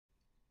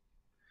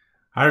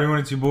Hi everyone,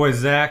 it's your boy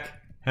Zach.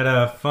 Had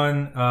a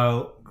fun,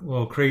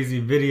 little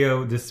crazy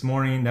video this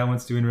morning. That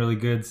one's doing really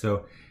good.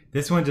 So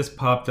this one just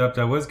popped up.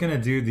 I was gonna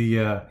do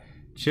the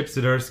Chip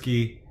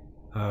Zdarsky,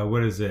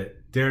 what is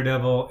it?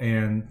 Daredevil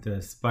and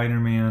the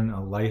Spider-Man,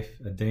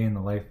 a day in the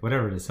life,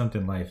 whatever it is,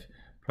 something life.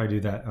 Probably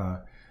do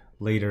that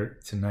later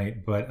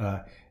tonight.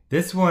 But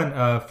this one,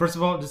 first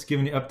of all, just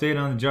giving you an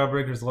update on the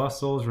Jawbreakers Lost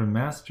Souls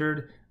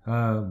Remastered.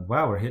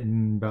 Wow, we're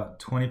hitting about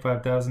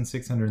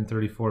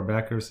 25,634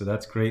 backers, so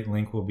that's great.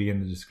 Link will be in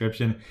the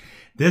description.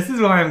 This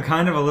is why I'm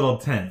kind of a little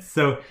tense.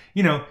 So,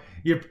 you're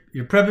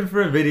prepping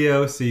for a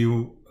video,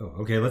 so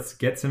okay, let's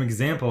get some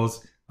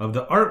examples of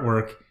the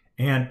artwork.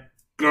 And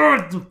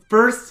God,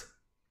 first,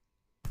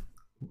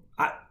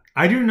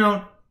 I do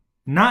not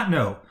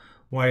know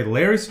why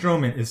Larry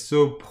Stroman is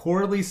so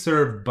poorly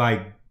served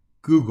by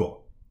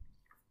Google,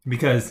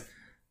 because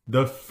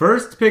the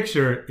first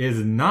picture is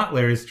not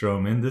Larry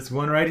Stroman. This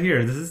one right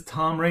here, this is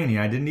Tom Rainey.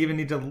 I didn't even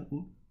need to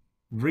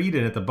read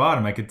it at the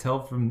bottom. I could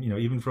tell from,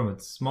 even from a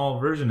small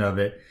version of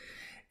it.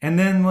 And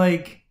then,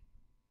 like,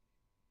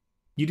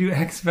 you do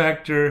X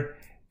Factor,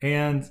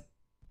 and,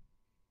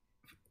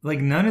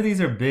 like, none of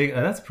these are big.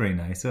 Oh, that's pretty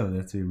nice. Oh,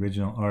 that's the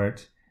original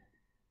art.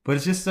 But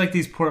it's just like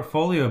these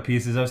portfolio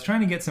pieces. I was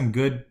trying to get some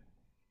good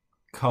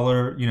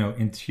color,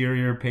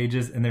 interior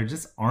pages, and there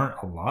just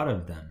aren't a lot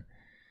of them.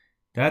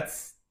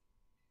 That's...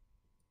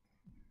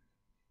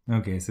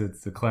 Okay, so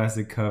it's the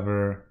classic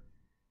cover.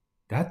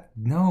 I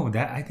don't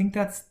think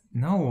that's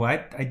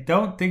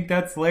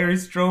Larry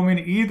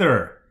Stroman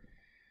either.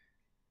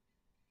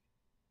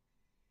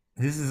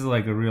 This is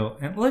like a real,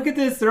 and look at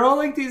this. They're all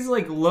like these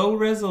like low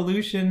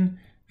resolution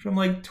from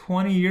like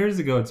 20 years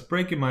ago. It's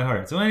breaking my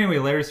heart. So anyway,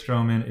 Larry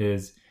Stroman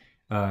is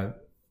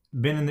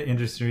been in the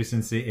industry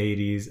since the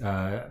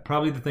 80s.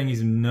 Probably the thing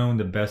he's known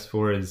the best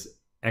for is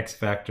X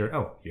Factor.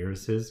 Oh,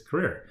 here's his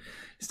career.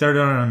 He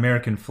started on an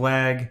American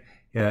Flag.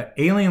 Yeah,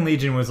 Alien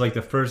Legion was like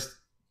the first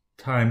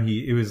time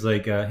it was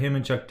like him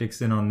and Chuck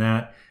Dixon on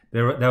that.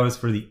 That was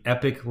for the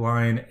Epic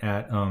line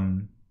at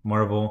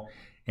Marvel,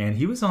 and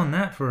he was on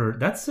that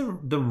that's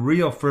the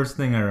real first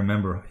thing I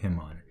remember him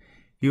on.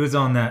 He was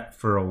on that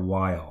for a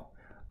while,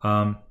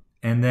 and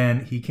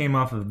then he came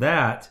off of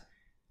that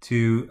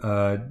to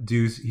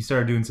he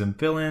started doing some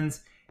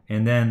fill-ins,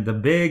 and then the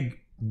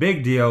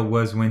big deal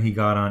was when he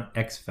got on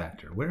X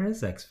Factor. Where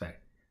is X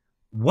Factor?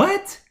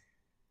 What?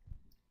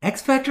 X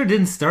Factor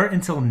didn't start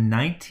until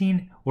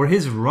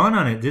his run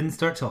on it didn't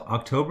start till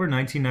October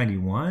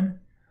 1991?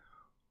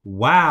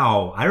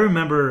 Wow. I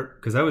remember,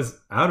 because I was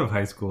out of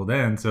high school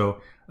then, so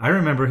I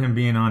remember him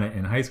being on it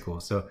in high school.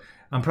 So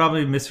I'm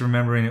probably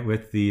misremembering it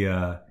with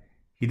the,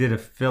 he did a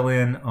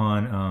fill-in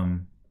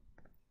on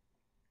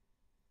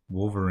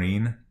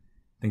Wolverine.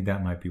 I think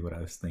that might be what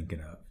I was thinking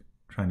of. I'm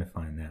trying to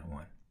find that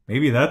one.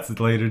 Maybe that's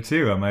later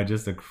too. Am I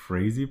just a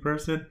crazy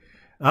person?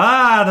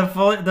 Ah,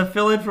 the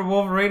fill-in for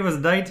Wolverine was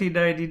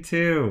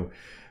 1992.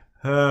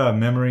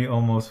 Memory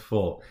almost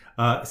full.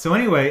 So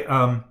anyway,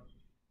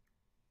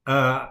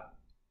 I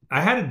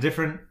had a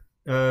different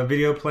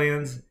video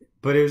plans,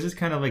 but it was just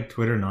kind of like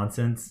Twitter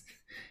nonsense.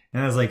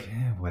 And I was like,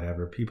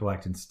 whatever, people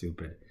acting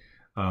stupid.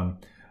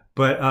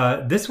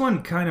 But this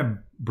one kind of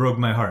broke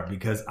my heart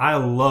because I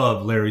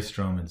love Larry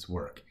Stroman's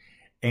work.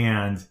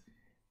 And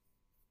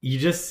you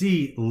just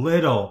see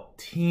little,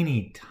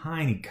 teeny,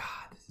 tiny... God,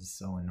 this is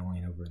so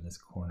annoying over in this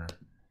corner.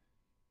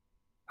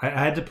 I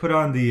had to put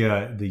on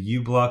the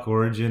U-Block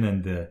Origin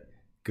and the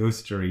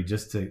Ghostery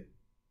just to...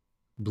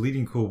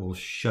 Bleeding Cool will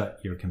shut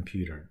your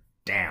computer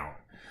down.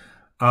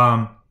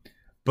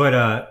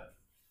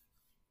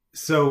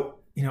 So,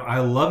 I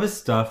love his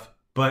stuff,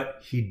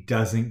 but he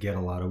doesn't get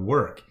a lot of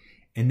work.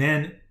 And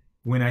then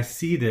when I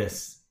see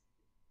this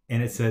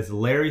and it says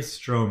Larry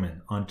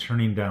Stroman on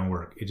turning down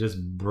work, it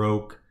just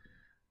broke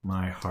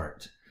my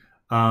heart.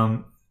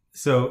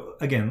 So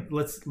again,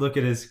 let's look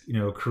at his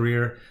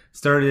career.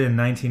 Started in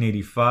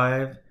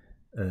 1985,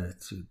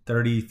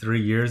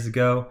 33 years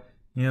ago.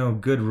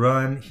 Good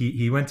run.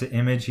 He went to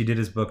Image. He did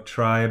his book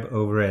Tribe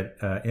over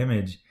at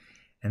Image,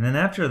 and then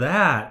after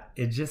that,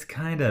 it just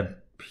kind of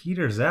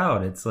peters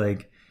out. It's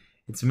like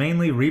it's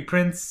mainly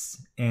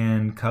reprints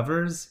and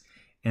covers,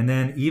 and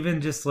then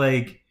even just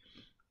like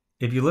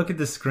if you look at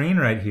the screen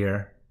right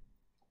here,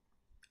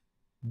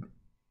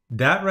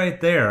 that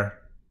right there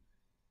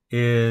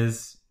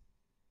is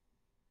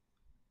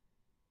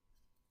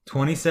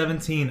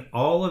 2017,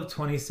 all of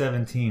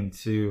 2017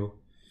 to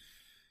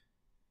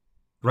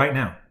right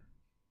now.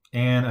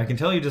 And I can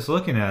tell you just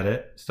looking at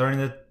it,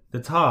 starting at the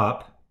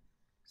top,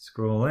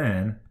 scroll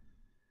in,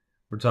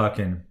 we're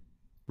talking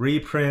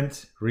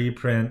reprint,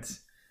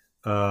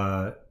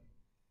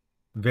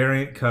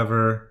 variant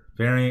cover,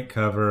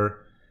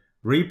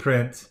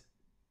 reprint.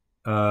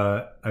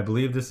 I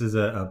believe this is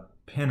a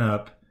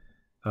pinup.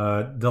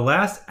 The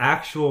last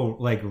actual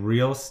like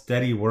real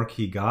steady work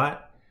he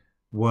got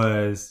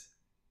was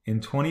in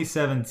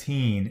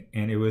 2017,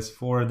 and it was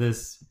for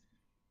this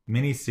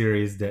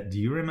miniseries that, do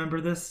you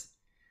remember this?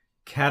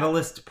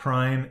 Catalyst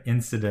Prime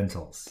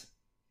Incidentals.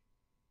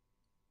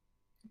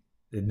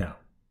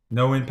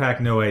 No impact,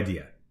 no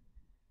idea.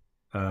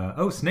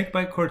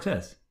 Snakebite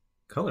Cortez.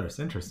 Colors,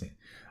 interesting.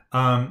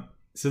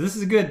 So this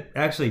is a good,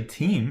 actually,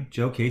 team.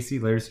 Joe Casey,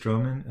 Larry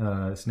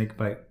Stroman,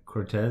 Snakebite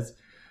Cortez.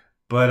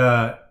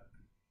 But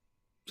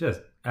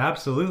just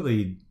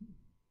absolutely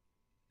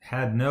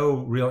had no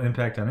real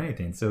impact on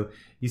anything. So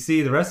you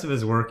see the rest of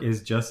his work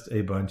is just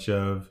a bunch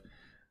of...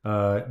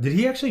 did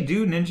he actually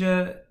do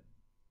Ninja...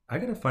 I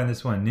gotta find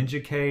this one.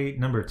 Ninja K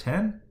number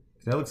 10?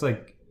 That looks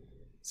like...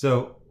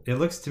 So it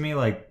looks to me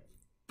like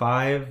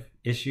 5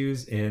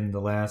 issues in the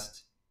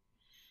last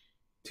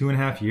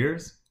 2.5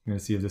 years. I'm gonna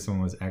see if this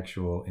one was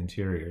actual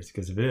interiors,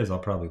 because if it is, I'll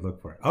probably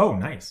look for it. Oh,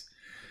 nice.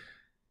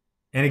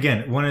 And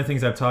again, one of the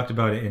things I've talked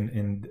about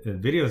in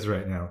videos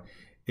right now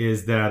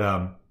is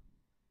that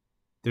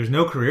there's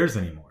no careers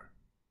anymore.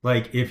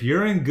 Like, if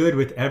you're in good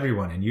with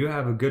everyone and you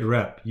have a good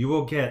rep, you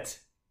will get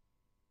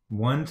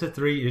 1 to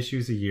 3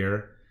 issues a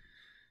year,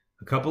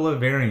 a couple of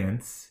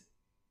variants,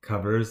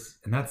 covers,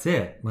 and that's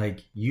it.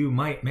 Like, you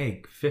might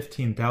make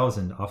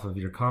 $15,000 off of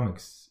your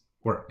comics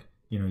work,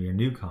 you know, your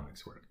new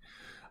comics work.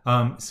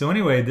 So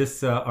anyway,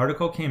 this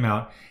article came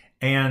out,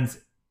 and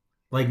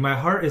like, my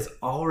heart is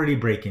already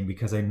breaking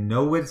because I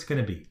know what it's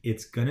going to be.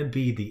 It's going to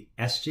be the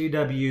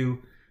SJW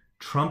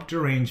Trump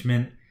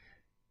derangement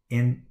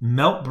and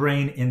melt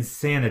brain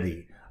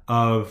insanity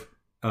of...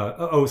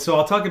 so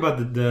I'll talk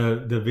about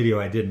the video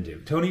I didn't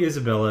do. Tony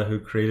Isabella, who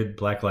created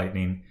Black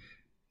Lightning,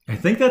 I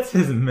think that's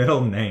his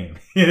middle name.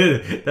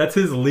 That's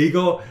his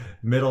legal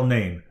middle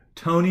name.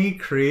 Tony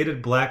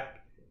created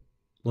Black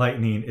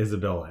Lightning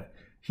Isabella.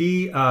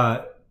 He,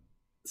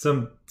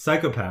 some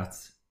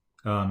psychopaths,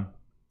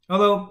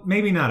 although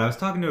maybe not. I was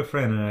talking to a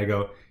friend and I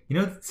go, you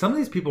know, some of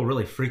these people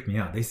really freak me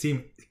out. They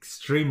seem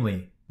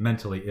extremely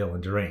mentally ill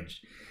and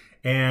deranged.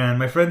 And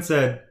my friend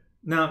said,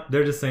 no,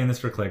 they're just saying this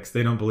for clicks.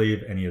 They don't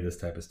believe any of this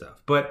type of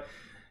stuff. But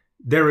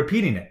they're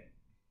repeating it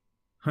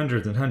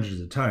hundreds and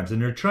hundreds of times.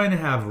 And they're trying to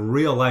have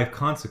real life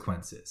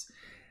consequences.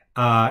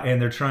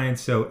 And they're trying,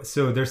 so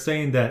they're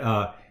saying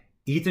that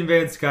Ethan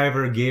Van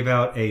Sciver gave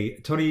out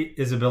Tony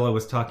Isabella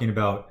was talking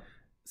about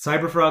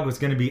Cyberfrog was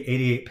going to be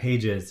 88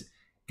 pages.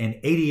 And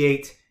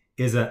 88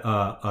 is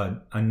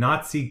a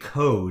Nazi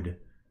code.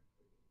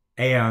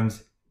 But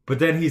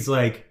then he's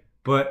like,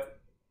 but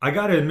I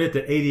got to admit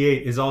that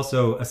 88 is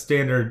also a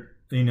standard,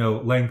 you know,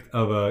 length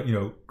of a, you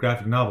know,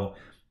 graphic novel.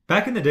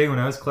 Back in the day when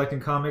I was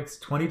collecting comics,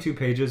 22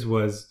 pages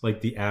was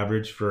like the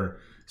average for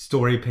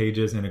story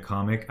pages in a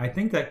comic. I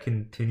think that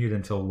continued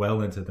until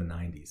well into the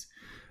 90s.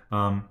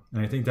 And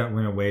I think that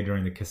went away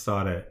during the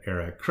Quesada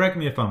era. Correct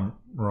me if I'm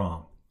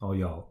wrong, all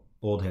y'all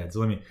old heads.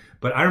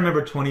 But I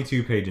remember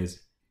 22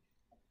 pages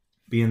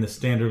being the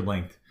standard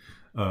length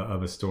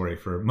of a story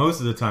for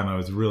most of the time. I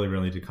was really,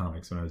 really into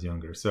comics when I was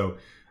younger. So,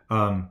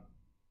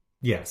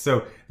 yeah,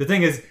 so the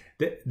thing is,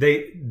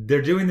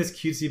 they're doing this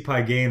cutesy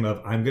pie game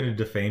of I'm going to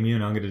defame you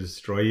and I'm going to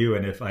destroy you.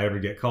 And if I ever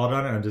get called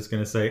on it, I'm just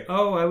going to say,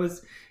 oh, I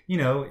was, you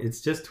know,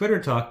 it's just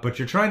Twitter talk. But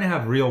you're trying to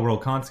have real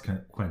world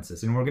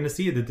consequences. And we're going to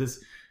see that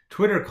this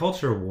Twitter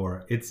culture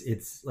war,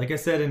 it's like I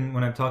said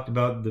when I've talked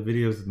about the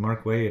videos with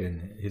Mark Waid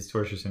and his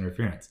tortious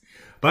interference.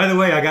 By the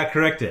way, I got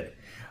corrected.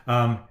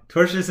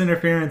 Tortious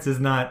interference is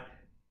not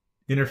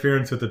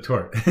interference with the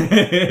tort.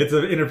 It's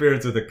an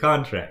interference with the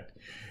contract.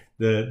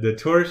 The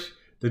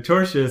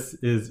tortious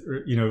is,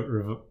 you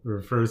know,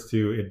 refers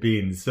to it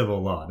being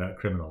civil law, not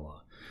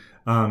criminal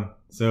law.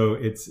 So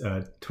it's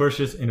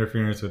tortious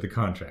interference with the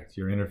contract.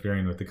 You're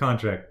interfering with the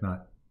contract,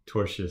 not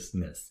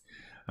tortiousness.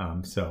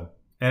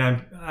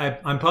 And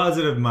I'm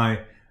positive my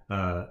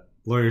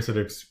lawyers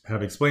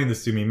have explained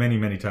this to me many,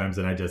 many times,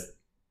 and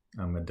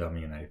I'm a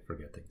dummy and I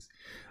forget things.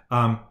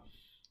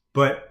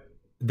 But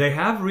they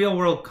have real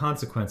world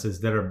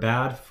consequences that are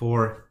bad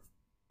for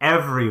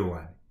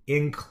everyone,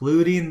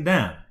 including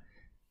them.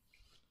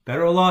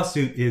 Federal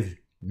lawsuit is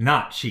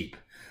not cheap.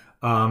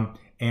 But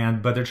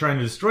they're trying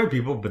to destroy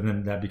people, but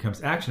then that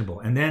becomes actionable.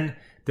 And then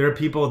there are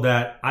people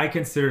that I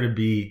consider to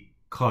be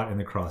caught in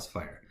the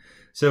crossfire.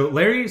 So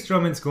Larry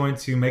Stroman's going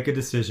to make a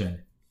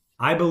decision,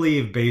 I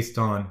believe, based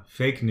on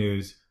fake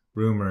news,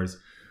 rumors.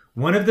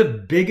 One of the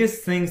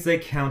biggest things they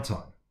count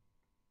on,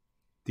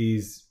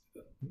 these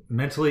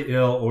mentally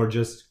ill or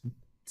just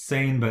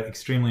sane but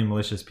extremely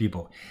malicious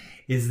people,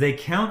 is they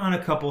count on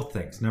a couple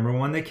things. Number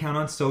one, they count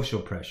on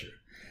social pressure.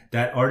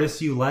 That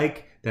artist you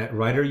like, that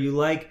writer you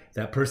like,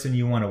 that person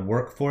you want to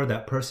work for,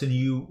 that person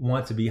you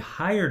want to be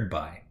hired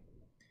by.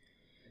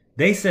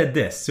 They said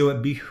this, so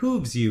it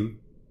behooves you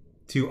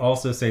to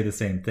also say the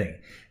same thing.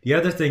 The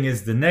other thing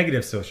is the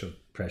negative social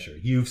pressure.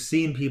 You've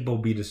seen people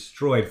be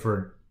destroyed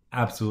for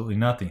absolutely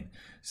nothing.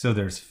 So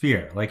there's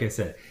fear. Like I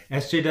said,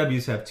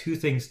 SJWs have 2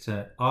 things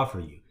to offer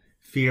you,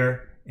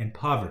 fear and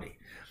poverty.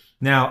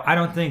 Now, I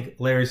don't think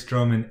Larry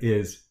Stroman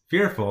is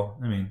fearful.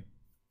 I mean,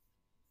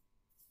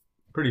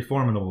 pretty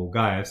formidable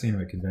guy. I've seen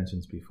him at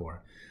conventions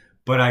before.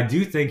 But I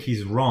do think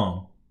he's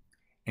wrong.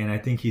 And I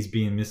think he's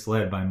being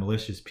misled by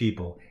malicious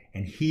people.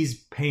 And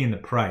he's paying the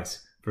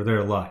price for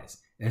their lies.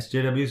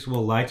 SJWs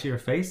will lie to your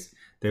face.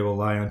 They will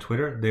lie on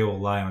Twitter. They will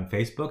lie on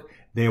Facebook.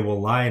 They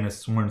will lie in a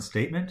sworn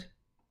statement.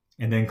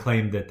 and then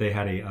claim that they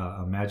had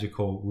a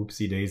magical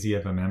whoopsie daisy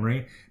of a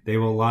memory, they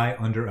will lie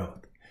under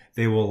oath.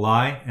 They will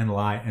lie and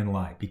lie and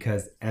lie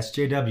because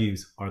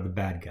SJWs are the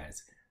bad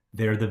guys.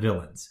 They're the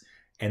villains.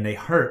 And they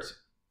hurt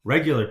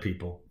regular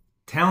people,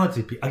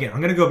 talented people. Again, I'm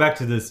going to go back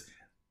to this.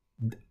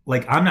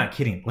 Like, I'm not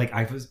kidding. Like,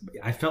 I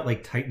felt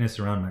like tightness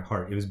around my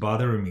heart. It was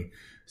bothering me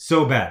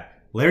so bad.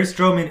 Larry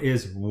Stroman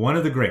is one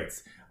of the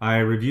greats. I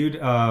reviewed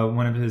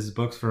one of his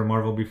books for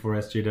Marvel Before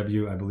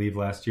SJW, I believe,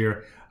 last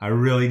year. I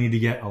really need to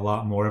get a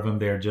lot more of them.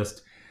 They're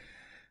just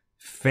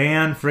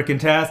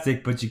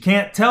fan-frickin-tastic, but you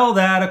can't tell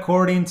that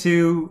according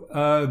to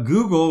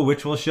Google,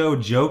 which will show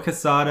Joe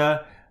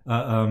Quesada,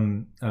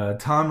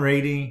 Tom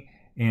Rady,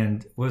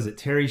 and what was it,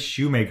 Terry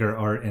Shoemaker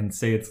art and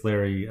say it's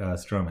Larry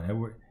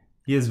Stroman.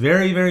 He is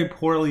very, very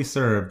poorly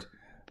served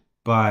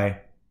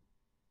by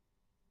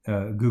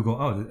Google.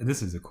 Oh,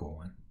 this is a cool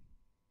one.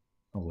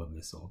 I love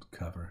this old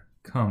cover.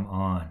 Come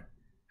on.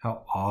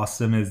 How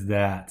awesome is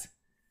that?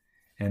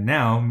 And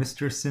now,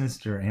 Mr.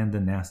 Sinister and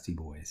the Nasty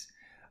Boys.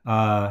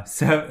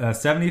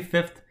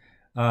 75th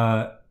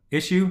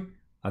issue,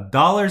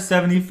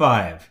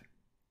 $1.75.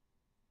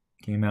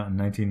 Came out in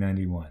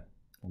 1991.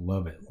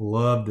 Love it.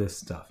 Love this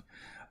stuff.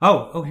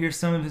 Oh, here's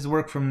some of his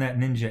work from that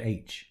Ninja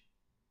H.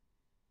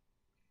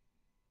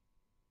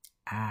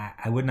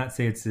 I would not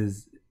say it's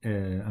his...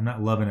 I'm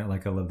not loving it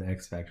like I love the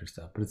X Factor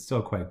stuff, but it's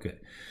still quite good.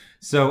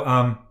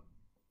 So,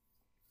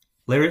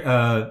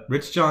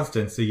 Rich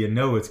Johnston, so you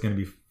know it's going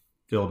to be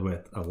filled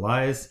with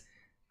lies,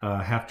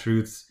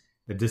 half-truths,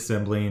 a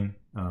dissembling,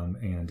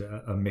 and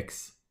a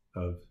mix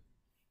of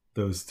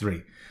those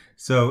three.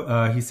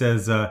 So he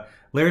says,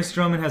 Larry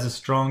Stroman has a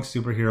strong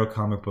superhero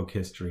comic book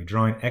history,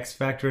 drawing X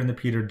Factor in the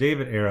Peter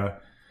David era,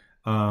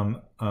 and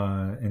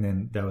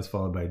then that was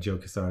followed by Joe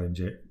Quesada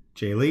and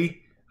Jay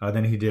Lee.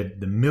 Then he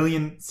did The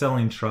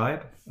Million-Selling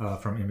Tribe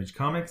from Image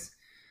Comics.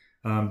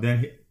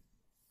 Then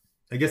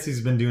I guess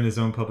he's been doing his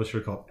own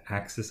publisher called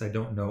Axis. I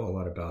don't know a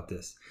lot about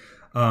this.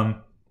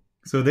 I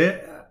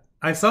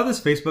saw this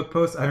Facebook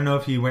post. I don't know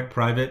if he went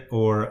private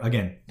or,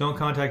 again, don't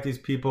contact these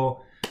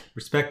people.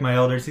 Respect my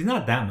elders. He's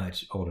not that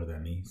much older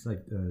than me. He's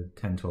like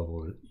 10,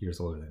 12 years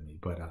older than me.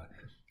 But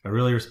I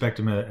really respect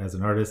him as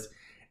an artist.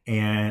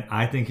 And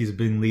I think he's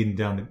been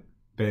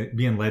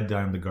being led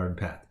down the garden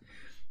path.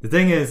 The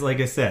thing is, like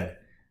I said,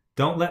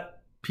 don't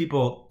let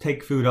people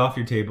take food off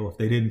your table if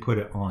they didn't put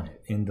it on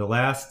it. In the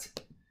last,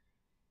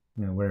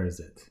 where is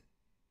it?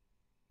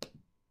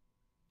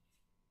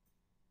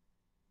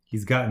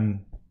 He's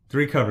gotten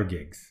 3 cover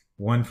gigs,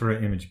 1 for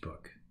an image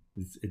book.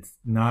 It's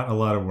not a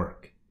lot of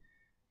work.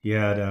 He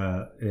had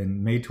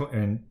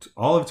in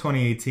all of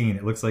 2018,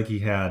 it looks like he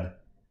had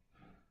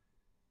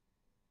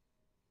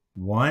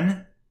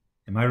 1.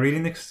 Am I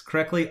reading this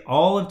correctly?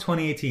 All of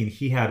 2018,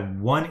 he had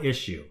 1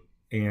 issue,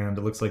 and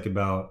it looks like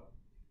about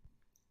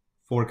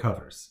 4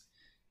 covers.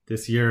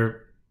 This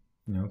year,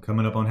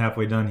 coming up on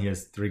halfway done, he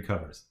has 3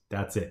 covers.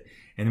 That's it.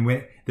 And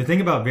the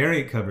thing about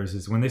variant covers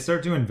is when they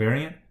start doing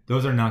variant,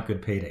 those are not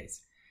good paydays.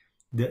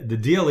 The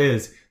deal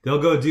is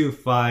they'll go do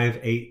 5,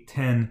 8,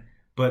 10,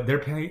 but they're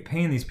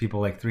paying these people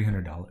like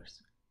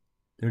 $300.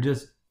 They're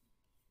just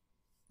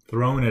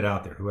throwing it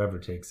out there, whoever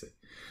takes it.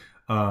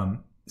 So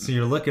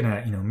you're looking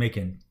at,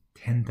 making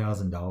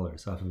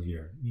 $10,000 off of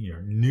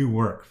your new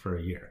work for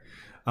a year.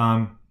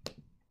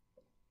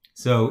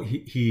 So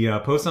he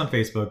posts on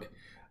Facebook.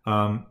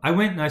 I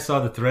went and I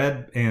saw the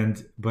thread,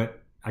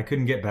 but I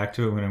couldn't get back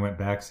to it when I went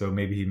back, so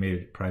maybe he made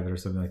it private or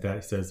something like that.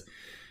 He says,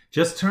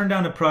 just turned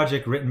down a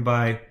project written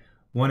by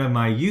one of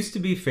my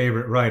used-to-be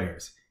favorite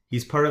writers.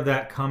 He's part of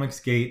that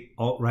Comicsgate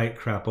alt-right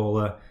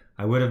crapola.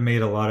 I would have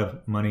made a lot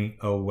of money.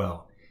 Oh,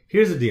 well.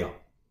 Here's the deal.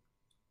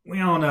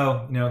 We all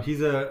know,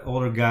 he's an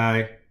older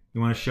guy.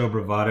 You want to show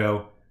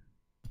bravado.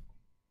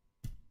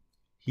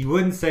 He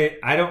wouldn't say,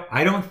 I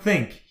don't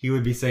think he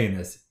would be saying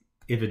this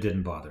if it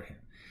didn't bother him.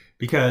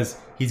 Because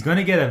he's going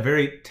to get a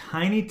very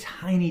tiny,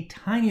 tiny,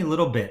 tiny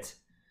little bit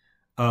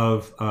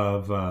of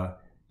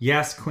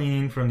yes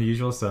cleaning from the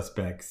usual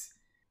suspects.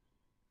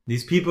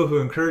 These people who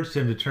encouraged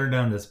him to turn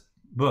down this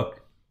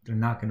book, they're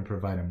not going to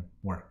provide him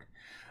work.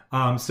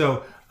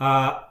 So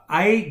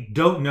I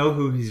don't know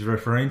who he's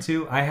referring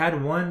to. I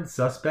had one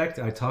suspect.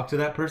 I talked to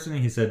that person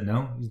and he said,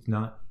 no, he's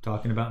not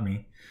talking about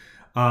me.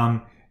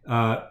 But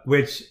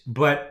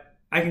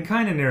I can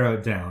kind of narrow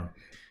it down.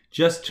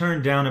 Just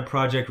turned down a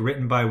project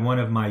written by one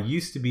of my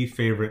used-to-be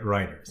favorite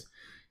writers.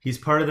 He's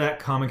part of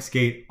that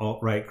Comicsgate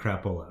alt-right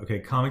crapola.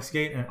 Okay,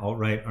 Comicsgate and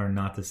alt-right are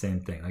not the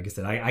same thing. Like I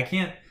said, I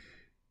can't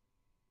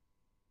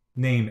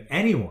name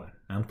anyone,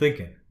 I'm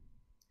thinking,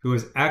 who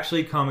is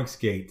actually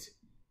Comicsgate.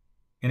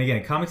 And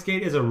again,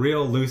 Comicsgate is a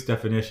real loose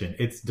definition.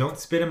 It's don't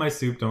spit in my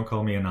soup, don't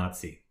call me a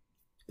Nazi.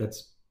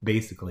 That's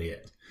basically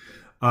it.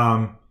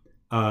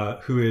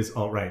 Who is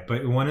alt-right.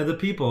 But one of the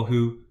people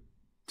who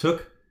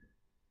took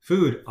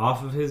food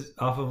off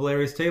of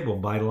Larry's table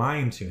by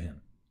lying to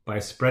him, by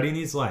spreading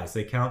these lies.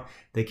 They count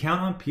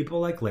on people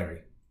like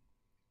Larry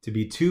to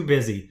be too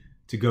busy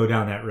to go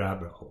down that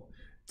rabbit hole,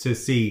 to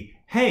see,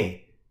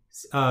 hey,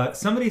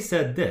 somebody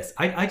said this.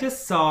 I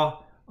just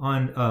saw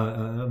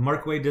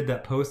Mark Wade did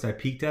that post. I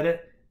peeked at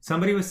it.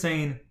 Somebody was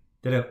saying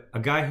that a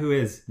guy who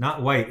is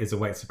not white is a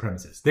white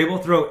supremacist. They will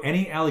throw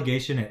any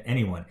allegation at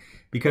anyone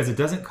because it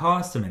doesn't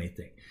cost them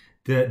anything.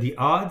 The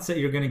odds that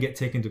you're going to get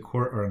taken to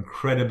court are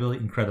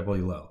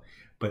incredibly low.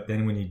 But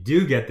then when you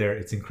do get there,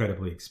 it's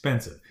incredibly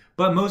expensive.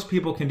 But most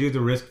people can do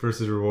the risk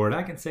versus reward.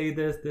 I can say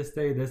this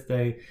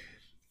day.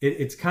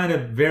 It's kind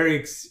of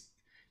very...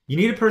 You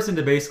need a person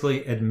to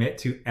basically admit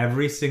to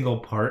every single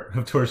part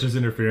of tortious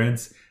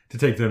interference to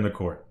take them to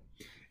court.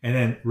 And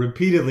then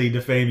repeatedly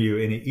defame you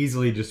in an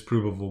easily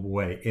disprovable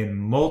way in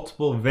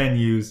multiple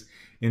venues,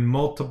 in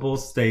multiple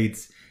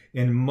states,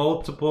 in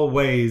multiple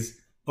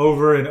ways,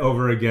 over and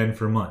over again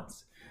for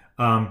months.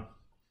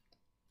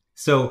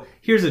 So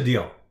here's the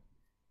deal.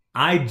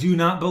 I do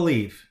not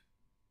believe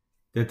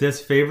that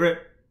this favorite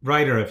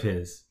writer of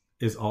his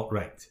is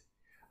alt-right.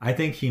 I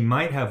think he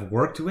might have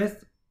worked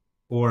with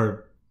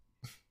or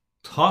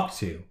talked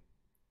to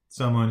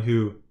someone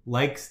who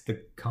likes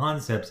the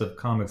concepts of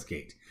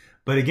Comicsgate.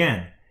 But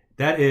again,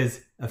 that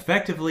is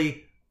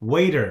effectively,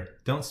 waiter,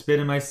 don't spit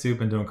in my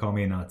soup and don't call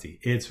me a Nazi.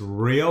 It's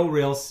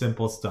real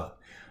simple stuff.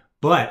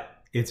 But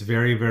it's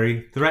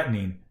very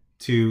threatening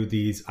to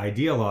these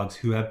ideologues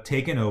who have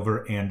taken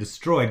over and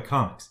destroyed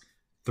comics.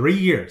 3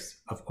 years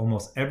of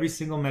almost every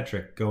single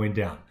metric going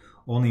down.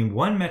 Only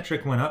one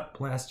metric went up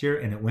last year,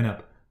 and it went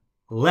up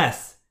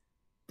less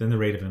than the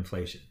rate of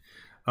inflation.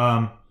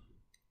 Yeah,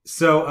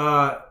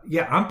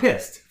 I'm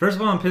pissed. First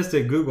of all, I'm pissed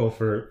at Google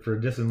for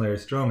dissing Larry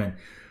Stroman.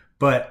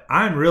 But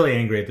I'm really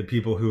angry at the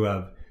people who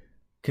have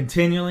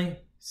continually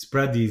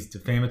spread these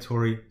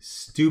defamatory,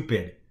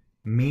 stupid,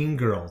 mean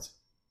girls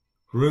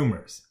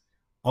rumors.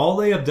 All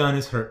they have done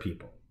is hurt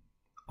people.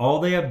 All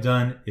they have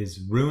done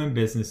is ruin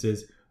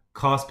businesses,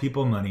 cost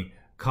people money,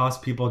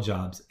 cost people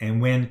jobs.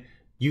 And when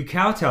you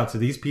kowtow to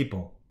these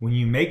people, when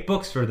you make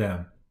books for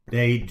them,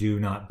 they do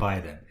not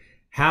buy them.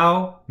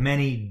 How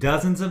many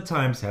dozens of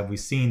times have we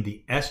seen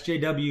the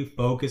SJW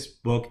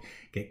focused book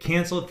get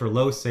canceled for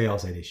low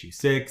sales at issue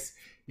 6,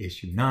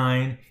 issue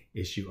 9,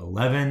 issue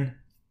 11,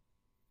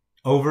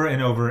 over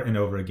and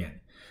over again?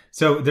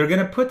 So they're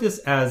going to put this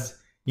as,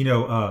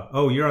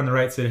 oh, you're on the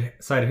right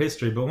side of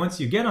history. But once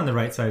you get on the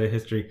right side of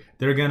history,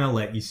 they're going to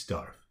let you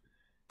starve.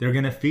 They're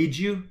going to feed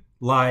you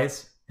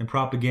lies and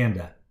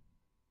propaganda,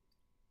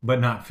 but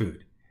not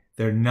food.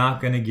 They're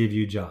not going to give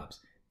you jobs.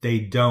 They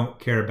don't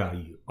care about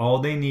you. All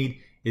they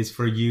need is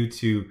for you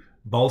to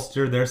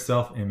bolster their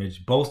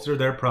self-image, bolster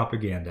their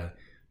propaganda,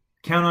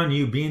 count on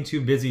you being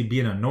too busy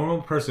being a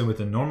normal person with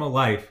a normal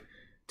life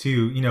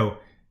to,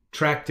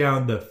 track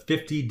down the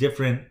 50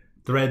 different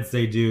threads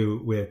they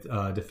do with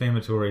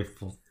defamatory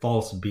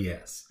false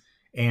BS.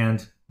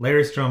 And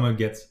Larry Stroman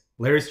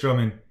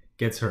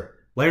gets hurt.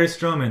 Larry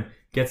Stroman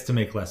gets to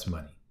make less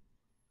money.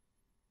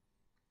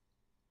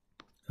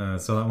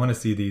 So I want to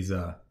see these.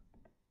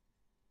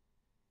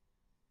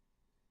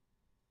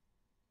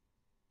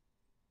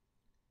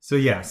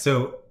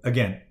 So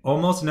again,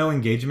 almost no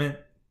engagement.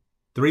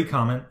 4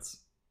 comments.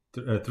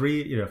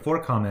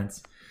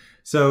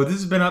 So this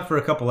has been up for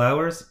a couple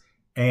hours,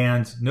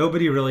 and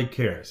nobody really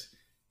cares.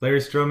 Larry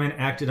Stroman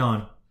acted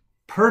on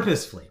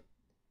purposefully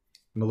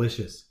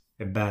malicious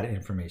and bad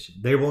information.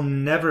 They will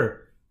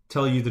never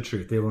tell you the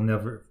truth. They will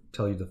never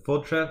tell you the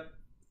full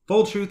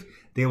truth.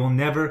 They will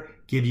never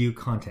give you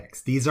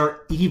context. These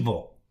are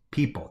evil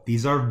people.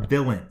 These are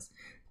villains.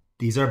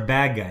 These are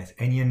bad guys.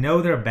 And you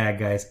know they're bad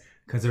guys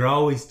because they're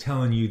always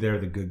telling you they're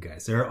the good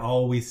guys. They're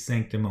always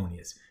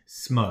sanctimonious,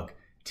 smug,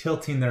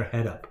 tilting their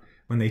head up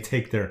when they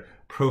take their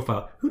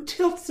profile. Who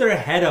tilts their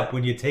head up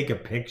when you take a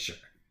picture?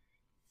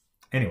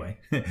 Anyway,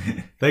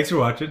 thanks for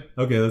watching.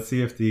 Okay, let's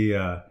see if the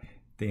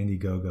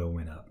Indiegogo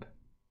went up.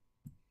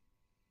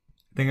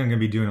 I think I'm going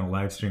to be doing a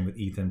live stream with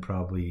Ethan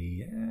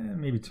probably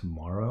maybe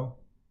tomorrow.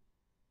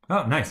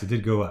 Oh, nice. It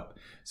did go up.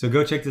 So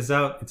go check this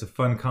out. It's a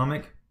fun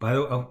comic. By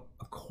the way,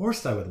 of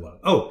course I would love.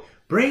 Oh,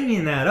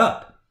 bringing that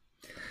up.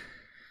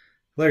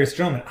 Larry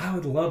Stroman, I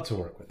would love to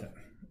work with him.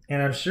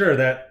 And I'm sure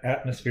that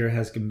atmosphere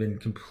has been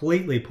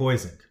completely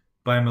poisoned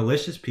by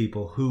malicious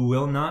people who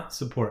will not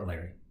support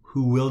Larry,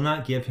 who will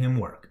not give him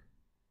work,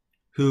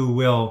 who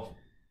will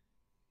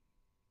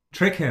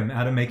trick him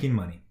out of making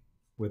money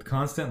with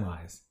constant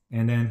lies.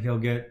 And then he'll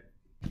get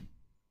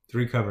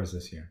 3 covers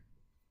this year.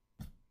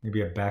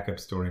 Maybe a backup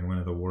story in one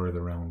of the War of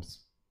the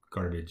Realms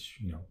garbage,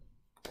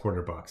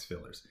 quarter box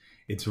fillers.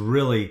 It's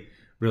really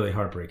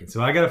heartbreaking.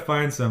 So I got to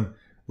find some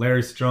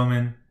Larry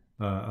Stroman.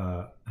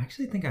 I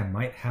actually think I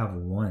might have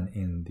one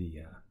in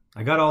the...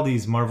 I got all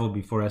these Marvel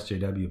Before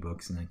SJW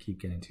books, and I keep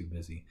getting too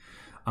busy.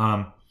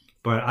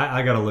 But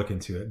I got to look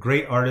into it.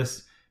 Great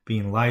artist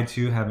being lied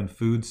to, having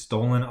food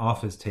stolen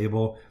off his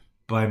table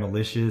by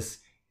malicious,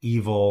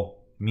 evil,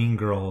 mean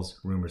girls,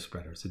 rumor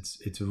spreaders.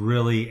 It's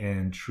really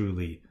and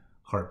truly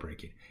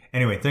heartbreaking.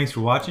 Anyway, thanks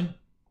for watching.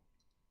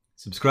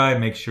 Subscribe.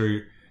 Make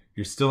sure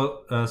you're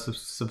still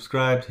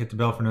subscribed. Hit the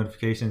bell for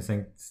notifications.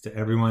 Thanks to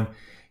everyone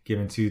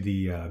given to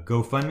the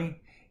GoFundMe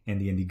and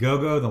the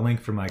Indiegogo. The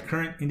link for my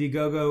current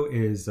Indiegogo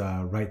is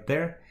right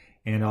there.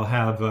 And I'll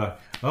have, oh,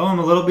 I'm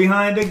a little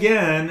behind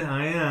again.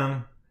 I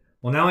am.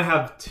 Well, now I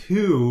have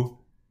 2.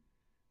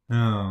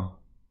 Oh,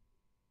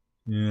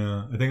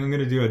 yeah. I think I'm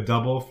going to do a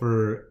double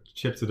for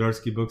Chip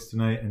Zdarsky books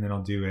tonight, and then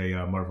I'll do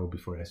a Marvel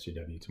Before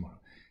SJW tomorrow.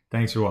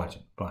 Thanks for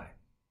watching. Bye.